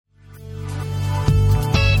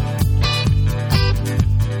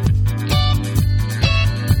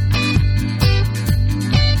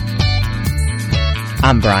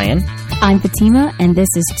I'm Brian, I'm Fatima, and this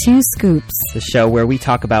is Two Scoops. the show where we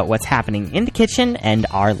talk about what's happening in the kitchen and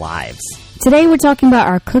our lives. Today we're talking about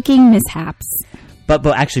our cooking mishaps. But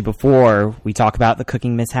actually, before we talk about the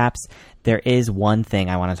cooking mishaps, there is one thing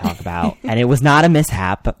I want to talk about. And it was not a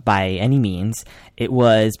mishap by any means. It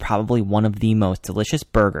was probably one of the most delicious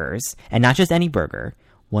burgers, and not just any burger,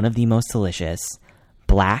 one of the most delicious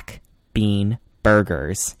black bean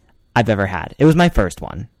burgers I've ever had. It was my first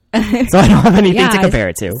one. So I don't have anything to compare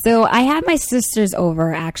it to. So I had my sisters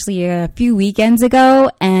over actually a few weekends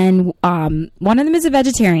ago, and one of them is a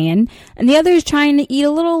vegetarian, and the other is trying to eat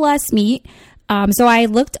a little less meat. So I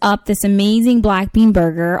looked up this amazing black bean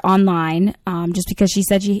burger online, just because she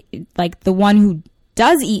said she, like, the one who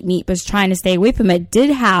does eat meat but is trying to stay away from it, did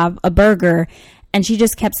have a burger, and she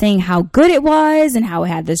just kept saying how good it was and how it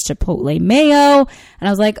had this chipotle mayo. And I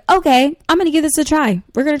was like, okay, I'm going to give this a try.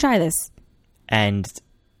 We're going to try this. And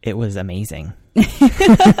it was amazing.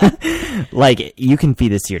 Like, you can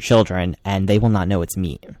feed this to your children and they will not know it's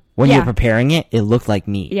meat. When you're preparing it, it looked like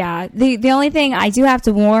meat. Yeah. The only thing I do have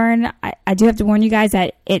to warn, I do have to warn you guys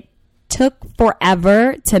that it took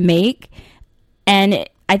forever to make. And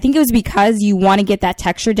I think it was because you want to get that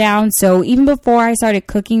texture down. So even before I started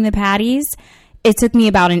cooking the patties, it took me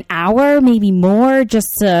about an hour, maybe more, just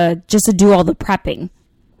to do all the prepping.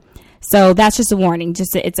 So that's just a warning.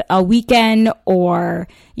 It's a weekend, or,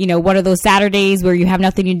 you know, one of those Saturdays where you have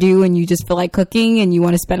nothing to do and you just feel like cooking and you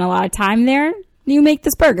want to spend a lot of time there. You make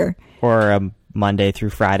this burger. Or a Monday through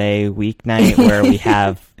Friday weeknight where we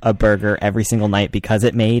have a burger every single night because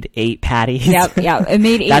it made 8 patties. Yep, it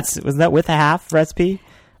made 8. Was that with a half recipe?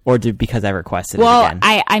 Or because I requested it again?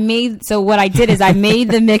 Well, so what I did is I made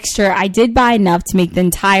the mixture. I did buy enough to make the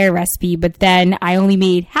entire recipe, but then I only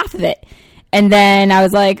made half of it. And then I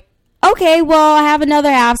was like, okay, well, I have another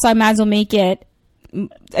half, so I might as well make it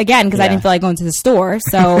again because I didn't feel like going to the store.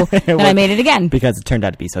 So then I made it again. Because it turned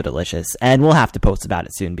out to be so delicious. And we'll have to post about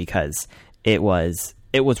it soon because it was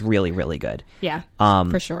really, really good. Yeah,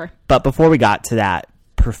 for sure. But before we got to that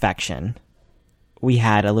perfection, we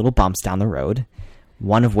had a little bumps down the road.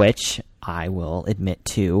 One of which, I will admit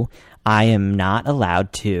to, I am not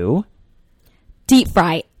allowed to deep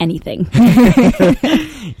fry anything.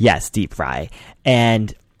 Yes, deep fry.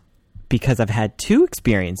 And because I've had two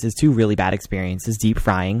really bad experiences deep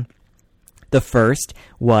frying. The first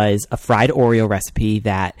was a fried Oreo recipe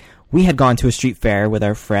that we had gone to a street fair with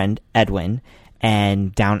our friend Edwin,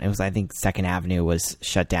 and it was, I think, 2nd Avenue was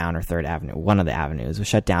shut down, or 3rd Avenue, one of the avenues was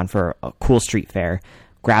shut down for a cool street fair.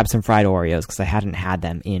 Grabbed some fried Oreos because I hadn't had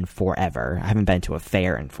them in forever. I haven't been to a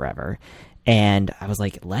fair in forever. And I was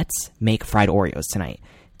like, let's make fried Oreos tonight.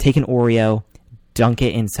 Take an Oreo, dunk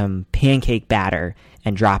it in some pancake batter,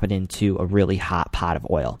 and drop it into a really hot pot of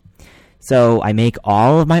oil. So I make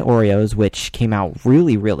all of my Oreos, which came out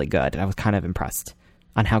really, really good. And I was kind of impressed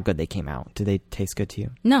on how good they came out. Did they taste good to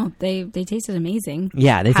you? No, they tasted amazing.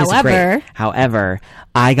 Yeah, they tasted great. However,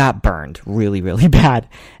 I got burned really, really bad.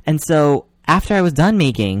 And so after I was done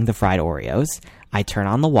making the fried Oreos, I turn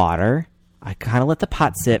on the water. I kind of let the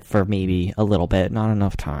pot sit for maybe a little bit, not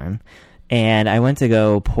enough time. And I went to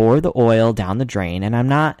go pour the oil down the drain, and I'm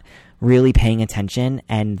not really paying attention,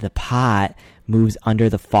 and the pot moves under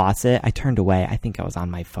the faucet. I turned away. I think I was on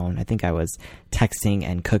my phone. I think I was texting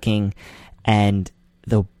and cooking, and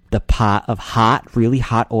the pot of really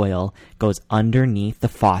hot oil goes underneath the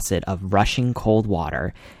faucet of rushing cold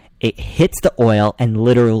water. It hits the oil and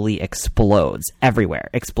literally explodes everywhere.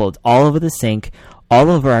 Explodes all over the sink, all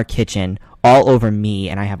over our kitchen, all over me.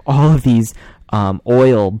 And I have all of these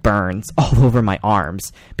oil burns all over my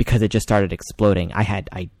arms because it just started exploding.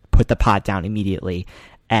 I put the pot down immediately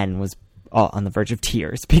and was on the verge of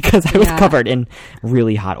tears because I was covered in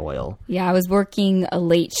really hot oil. Yeah, I was working a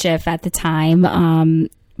late shift at the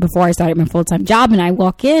time before I started my full-time job. And I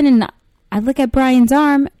walk in and I look at Brian's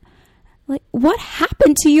arm. Like, what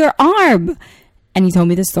happened to your arm? And he told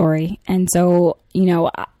me the story. And so, you know,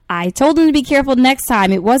 I told him to be careful next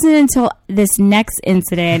time. It wasn't until this next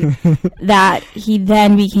incident that he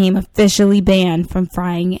then became officially banned from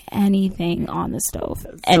frying anything on the stove.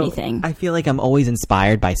 Anything. I feel like I'm always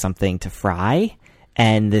inspired by something to fry.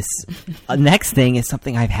 And this next thing is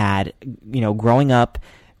something I've had, you know, growing up.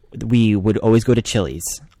 We would always go to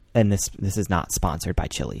Chili's. And this is not sponsored by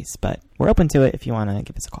Chili's, but we're open to it if you want to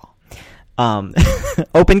give us a call.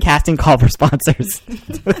 Open casting call for sponsors.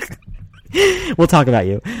 We'll talk about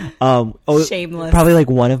you. Shameless. Probably like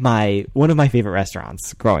one of my favorite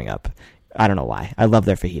restaurants growing up I don't know why. I love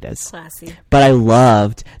their fajitas. Classy. But I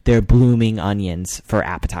loved their blooming onions for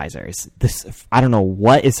appetizers. I don't know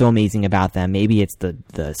what is so amazing about them. Maybe it's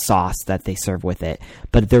the sauce that they serve with it,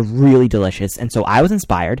 but they're really delicious. And so I was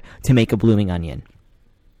inspired to make a blooming onion.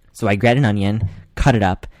 So I grated an onion, cut it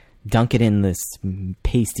up, dunk it in this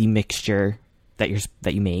pasty mixture that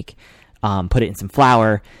you make, put it in some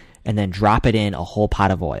flour, and then drop it in a whole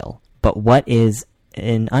pot of oil. But what is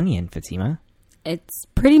an onion, Fatima? It's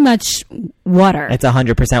pretty much water. It's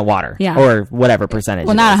 100% water. Yeah. Or whatever percentage.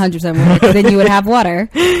 Well, not 100% water, because then you would have water.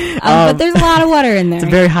 But there's a lot of water in there. It's a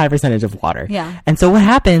very high percentage of water. Yeah. And so what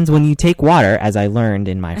happens when you take water, as I learned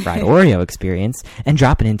in my fried Oreo experience, and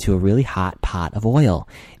drop it into a really hot pot of oil?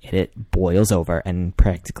 It boils over and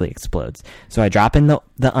practically explodes. So I drop in the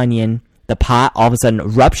onion. The pot all of a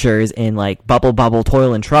sudden ruptures in like bubble,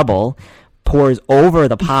 toil, and trouble, pours over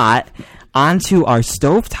the pot onto our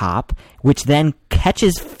stovetop, which then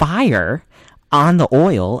catches fire on the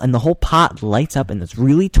oil, and the whole pot lights up in this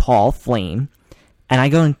really tall flame. And I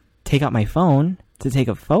go and take out my phone to take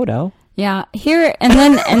a photo. Yeah, here and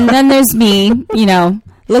then there's me,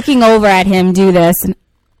 looking over at him do this. And,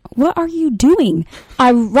 what are you doing?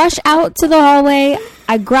 I rush out to the hallway.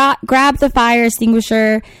 I grab the fire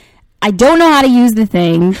extinguisher. I don't know how to use the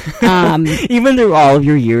thing. Even through all of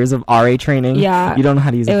your years of RA training, yeah, you don't know how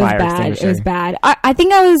to use a fire extinguisher. It was bad. I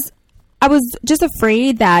think I was just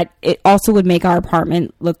afraid that it also would make our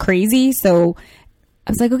apartment look crazy. So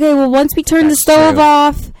I was like, okay, well, once we turned the stove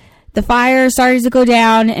off, the fire started to go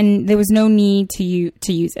down, and there was no need to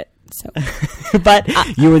use it. So, but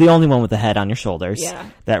you were the only one with the head on your shoulders yeah,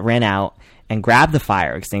 that ran out and grabbed the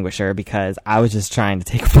fire extinguisher, because I was just trying to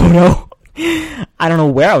take a photo. I don't know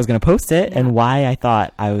where I was going to post it and why I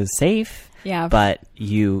thought I was safe. Yeah. But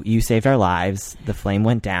you saved our lives. The flame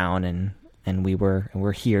went down, and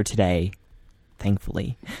we're here today,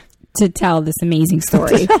 thankfully, to tell this amazing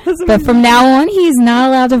story. But from now on, he's not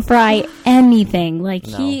allowed to fry anything.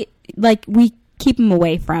 We keep him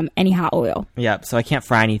away from any hot oil. Yep. So I can't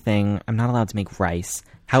fry anything. I'm not allowed to make rice.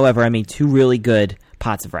 However, I made 2 really good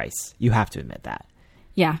pots of rice. You have to admit that.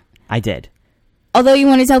 Yeah. I did. Although you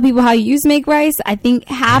want to tell people how you used to make rice, I think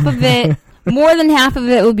half of it, more than half of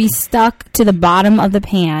it, will be stuck to the bottom of the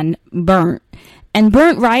pan, burnt. And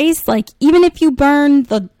burnt rice, like, even if you burn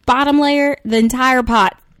the bottom layer, the entire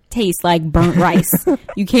pot tastes like burnt rice.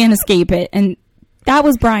 You can't escape it. And that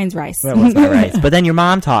was Brian's rice. That was my rice. But then your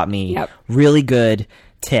mom taught me really good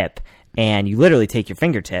tip. And you literally take your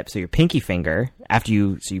fingertip, so your pinky finger, after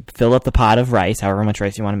you fill up the pot of rice, however much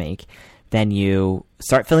rice you want to make. Then you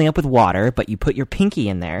start filling up with water, but you put your pinky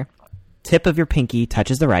in there. Tip of your pinky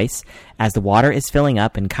touches the rice as the water is filling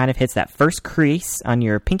up and kind of hits that first crease on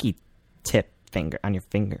your pinky tip finger, on your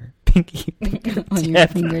finger. Pinky on your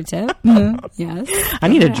fingertip. Yes. I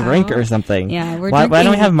need a drink or something. Yeah, why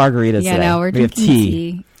don't we have margaritas today? No, we're drinking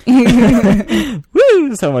tea.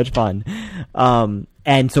 Woo! So much fun.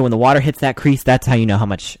 And so when the water hits that crease, that's how you know how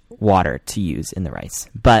much water to use in the rice.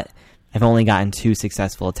 But I've only gotten 2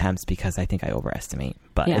 successful attempts because I think I overestimate,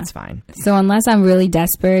 but it's fine. So unless I'm really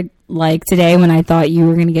desperate, like today when I thought you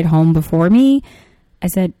were going to get home before me, I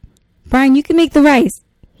said, Brian, you can make the rice.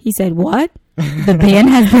 He said, what? The ban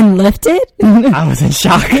has been lifted? I was in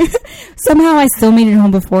shock. Somehow I still made it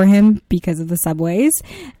home before him because of the subways,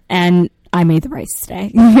 and I made the rice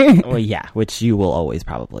today. Well, yeah, which you will always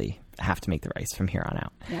probably have to make the rice from here on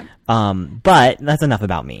out. Yep. But that's enough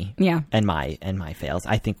about me. Yeah. And my fails.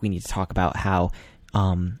 I think we need to talk about how,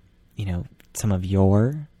 some of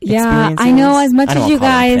your experiences. I know as much as you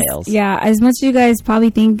guys probably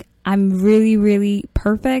think I'm really, really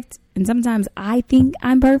perfect, and sometimes I think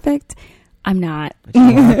I'm perfect. I'm not. But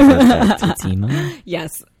you are perfect, Fatima.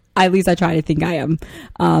 Yes. At least I try to think I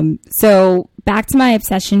am. So back to my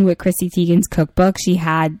obsession with Chrissy Teigen's cookbook. She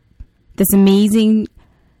had this amazing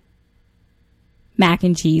mac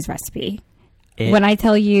and cheese recipe. When I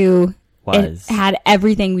tell you, it had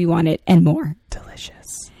everything we wanted and more.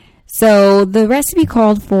 Delicious. So the recipe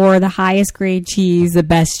called for the highest grade cheese, the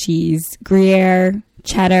best cheese, Gruyere,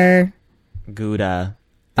 cheddar, Gouda.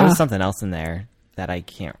 There was something else in there that I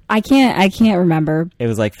can't remember. It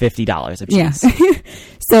was like $50 of cheese. Yeah.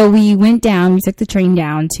 So we took the train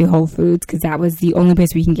down to Whole Foods because that was the only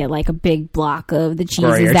place we can get like a big block of the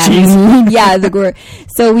cheeses Gruyere that cheese. we need. Yeah, the Gruyere.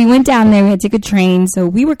 So we went down there, we had to take a train, so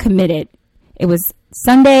we were committed. It was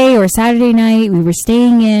Sunday or Saturday night, we were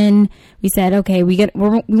staying in. We said, okay, we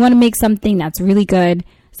want to make something that's really good.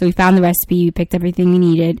 So we found the recipe, we picked everything we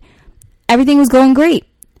needed. Everything was going great.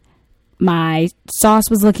 My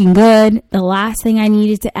sauce was looking good. The last thing I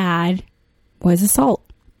needed to add was the salt.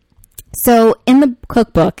 So in the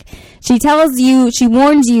cookbook, she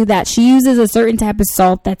warns you that she uses a certain type of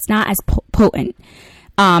salt that's not as potent,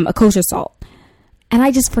 a kosher salt. And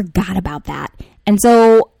I just forgot about that. And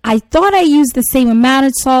so I thought I used the same amount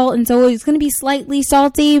of salt, and so it was going to be slightly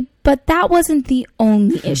salty, but that wasn't the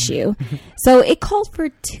only issue. So it called for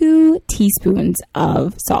 2 teaspoons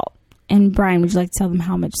of salt. And Brian, would you like to tell them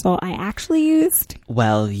how much salt I actually used?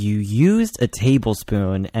 Well, you used a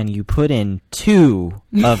tablespoon and you put in 2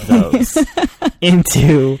 of those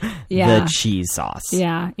into the cheese sauce.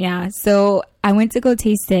 Yeah. So I went to go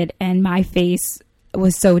taste it and my face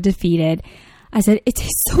was so defeated. I said, it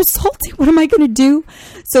tastes so salty. What am I going to do?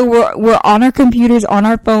 So we're on our computers, on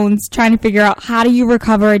our phones, trying to figure out how do you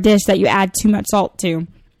recover a dish that you add too much salt to.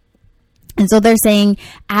 And so they're saying,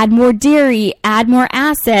 add more dairy, add more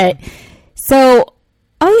acid. So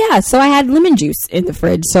I had lemon juice in the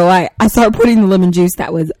fridge. So I started putting the lemon juice.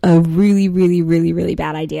 That was a really, really, really, really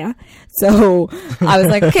bad idea. So I was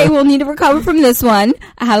like, okay, we'll need to recover from this one.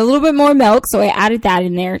 I had a little bit more milk, so I added that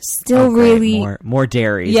in there. Still really... More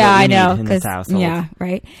dairy. Yeah, I know. In this household. Yeah,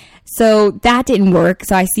 right. So that didn't work.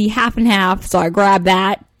 So I see half and half. So I grabbed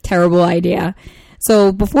that. Terrible idea.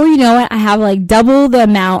 So before you know it, I have like double the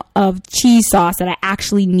amount of cheese sauce that I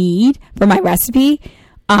actually need for my recipe.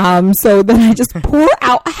 So then I just pour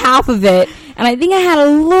out half of it. And I think I had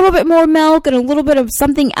a little bit more milk and a little bit of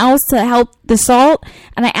something else to help the salt.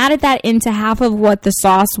 And I added that into half of what the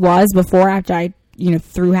sauce was after I,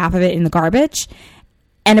 threw half of it in the garbage.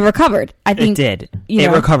 And it recovered. I think it did.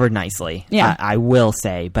 It recovered nicely. Yeah. I will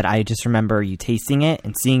say, but I just remember you tasting it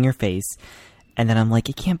and seeing your face. And then I'm like,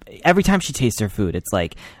 it can't. Every time she tastes her food, it's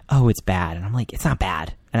like, oh, it's bad. And I'm like, it's not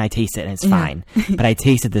bad. And I taste it and it's fine. But I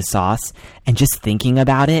tasted the sauce, and just thinking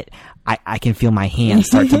about it, I can feel my hands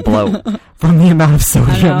start to bloat from the amount of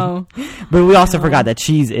sodium. I know. But we also forgot that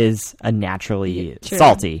cheese is a naturally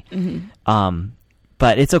salty. Mm-hmm.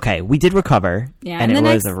 But it's okay. We did recover. Yeah, and it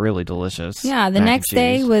was a really delicious. Yeah, the next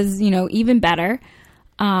day was, even better.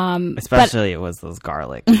 Especially it was those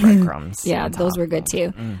garlic breadcrumbs. Yeah, those were good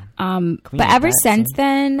too. But ever since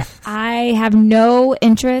then, I have no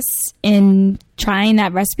interest in trying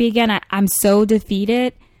that recipe again. I'm so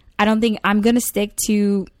defeated. I don't think I'm going to stick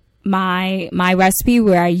to my recipe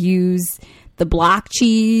where I use the block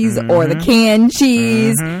cheese or the canned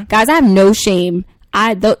cheese. Guys, I have no shame.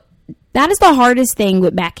 That is the hardest thing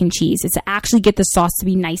with mac and cheese, is to actually get the sauce to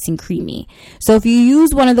be nice and creamy. So if you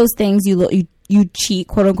use one of those things, you cheat,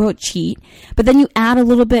 quote unquote cheat, but then you add a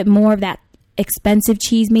little bit more of that expensive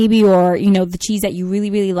cheese maybe, or the cheese that you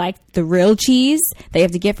really, really like, the real cheese that you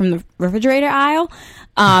have to get from the refrigerator aisle,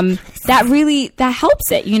 that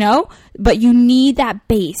helps it, but you need that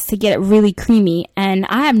base to get it really creamy. And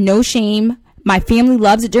I have no shame. My family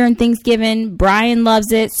loves it during Thanksgiving. Brian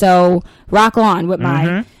loves it. So rock on with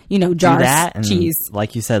my jars of cheese.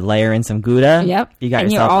 Like you said, layer in some Gouda. Yep. You got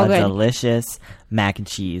yourself a delicious mac and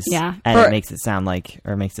cheese. Yeah. And it makes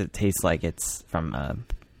it taste like it's from a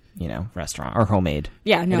restaurant or homemade.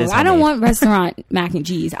 Yeah, no, I don't want restaurant mac and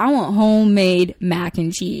cheese. I want homemade mac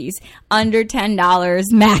and cheese. Under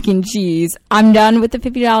 $10 mac and cheese. I'm done with the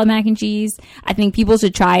 $50 mac and cheese. I think people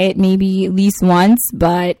should try it maybe at least once,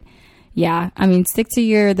 but yeah, I mean, stick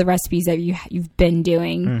to the recipes that you've been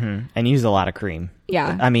doing, and use a lot of cream.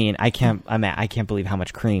 Yeah, I mean, I can't believe how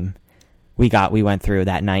much cream we went through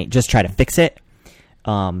that night. Just try to fix it.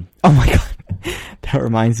 Oh my god, that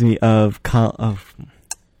reminds me of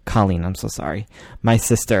Colleen. I'm so sorry. My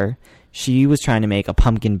sister, she was trying to make a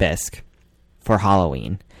pumpkin bisque for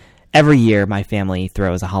Halloween. Every year, my family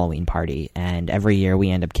throws a Halloween party, and every year we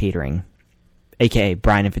end up catering. AKA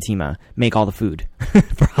Brian and Fatima make all the food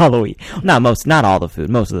for Halloween. Not all the food,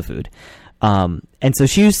 most of the food. And so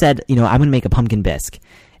she said, I'm going to make a pumpkin bisque.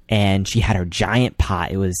 And she had her giant pot.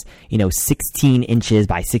 It was, 16 inches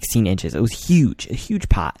by 16 inches. It was huge, a huge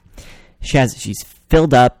pot. She's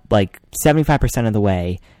filled up like 75% of the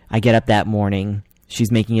way. I get up that morning.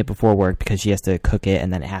 She's making it before work because she has to cook it,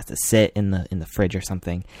 and then it has to sit in the fridge or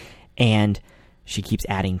something. And she keeps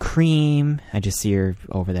adding cream. I just see her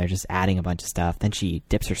over there just adding a bunch of stuff. Then she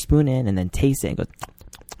dips her spoon in and then tastes it and goes,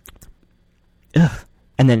 ugh.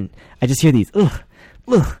 And then I just hear these, ugh,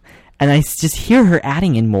 ugh. And I just hear her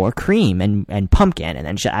adding in more cream and pumpkin. And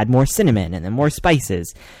then she'll add more cinnamon and then more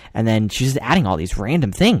spices. And then she's just adding all these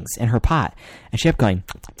random things in her pot. And she kept going,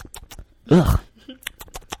 ugh,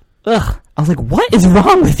 ugh. I was like, what is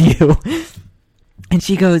wrong with you? And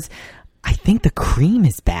she goes, I think the cream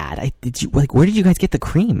is bad. Where did you guys get the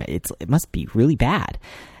cream? It must be really bad.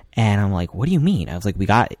 And I'm like, what do you mean? I was like, we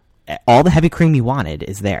got all the heavy cream you wanted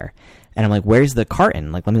is there. And I'm like, where's the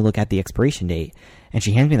carton? Like, let me look at the expiration date. And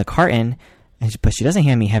she hands me the carton, But she doesn't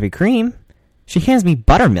hand me heavy cream. She hands me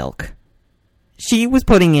buttermilk. She was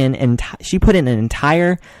putting in, she put in an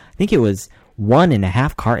entire, I think it was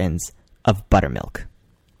 1.5 cartons of buttermilk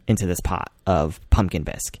into this pot of pumpkin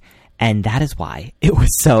bisque. And that is why it was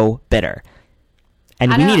so bitter.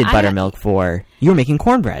 And we needed buttermilk you were making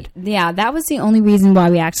cornbread. Yeah, that was the only reason why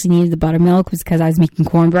we actually needed the buttermilk, was because I was making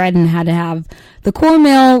cornbread and had to have the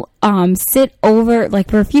cornmeal sit over like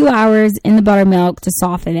for a few hours in the buttermilk to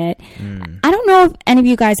soften it. I don't know if any of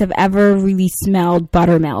you guys have ever really smelled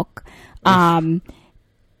buttermilk. It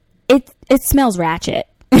smells ratchet.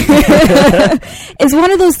 It's one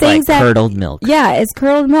of those things like curdled milk. Yeah, it's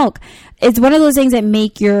curdled milk. It's one of those things that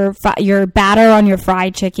make your batter on your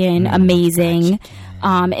fried chicken amazing.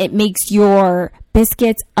 It makes your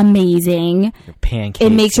biscuits amazing. Your pancakes.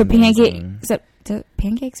 It makes your amazing.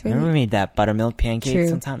 pancakes. Really? Remember we made that buttermilk pancakes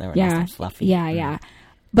sometime? They were nice and fluffy. Yeah.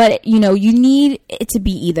 But you need it to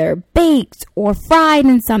be either baked or fried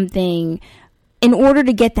in something in order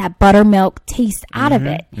to get that buttermilk taste out of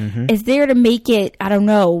it. It's there to make it, I don't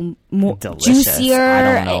know, more juicier.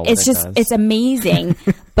 I don't know it's amazing.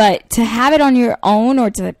 But to have it on your own or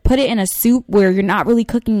to put it in a soup where you're not really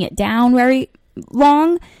cooking it down very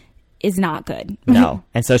long is not good. No.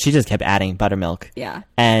 And so she just kept adding buttermilk. Yeah.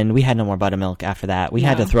 And we had no more buttermilk after that. We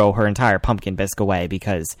had to throw her entire pumpkin bisque away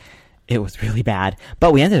because it was really bad.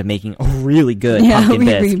 But we ended up making a really good pumpkin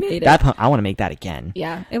bisque. Remade it. I want to make that again.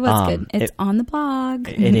 Yeah, it was good. It's on the blog.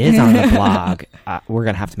 It is on the blog. We're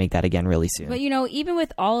going to have to make that again really soon. But, even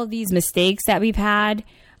with all of these mistakes that we've had,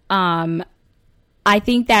 I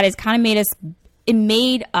think that it's kind of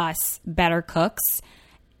made us better cooks.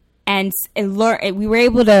 And we were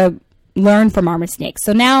able to learn from our mistakes.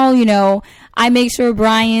 So now, I make sure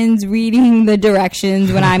Brian's reading the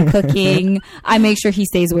directions when I'm cooking. I make sure he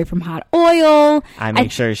stays away from hot oil. I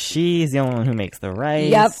make sure she's the only one who makes the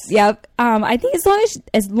rice. Yep. I think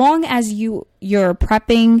as long as you're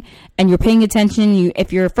prepping and you're paying attention,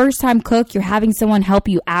 if you're a first time cook, you're having someone help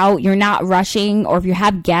you out, you're not rushing, or if you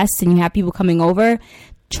have guests and you have people coming over,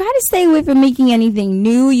 try to stay away from making anything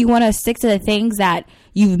new. You want to stick to the things that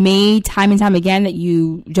you've made time and time again that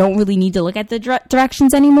you don't really need to look at the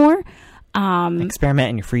directions anymore. Experiment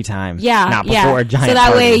in your free time. Yeah. Not before a giant So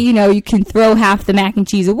that party. way, you can throw half the mac and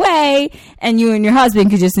cheese away and you and your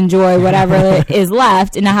husband could just enjoy whatever is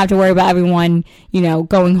left and not have to worry about everyone,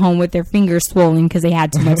 going home with their fingers swollen because they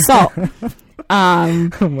had too much salt.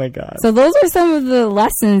 Oh my God. So those are some of the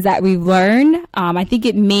lessons that we've learned. I think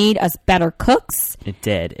it made us better cooks. It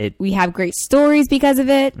did. We have great stories because of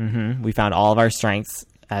it. We found all of our strengths,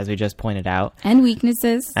 as we just pointed out. And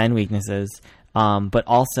weaknesses. But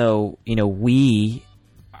also, we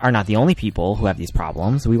are not the only people who have these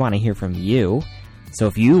problems. We want to hear from you. So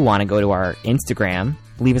if you want to go to our Instagram,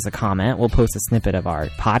 leave us a comment. We'll post a snippet of our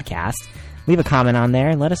podcast. Leave a comment on there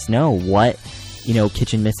and let us know what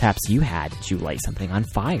kitchen mishaps you had. Did you light something on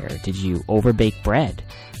fire? Did you overbake bread?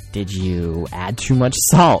 Did you add too much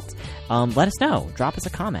salt? Let us know. Drop us a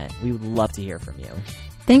comment. We would love to hear from you.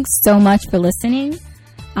 Thanks so much for listening.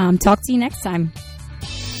 Talk to you next time.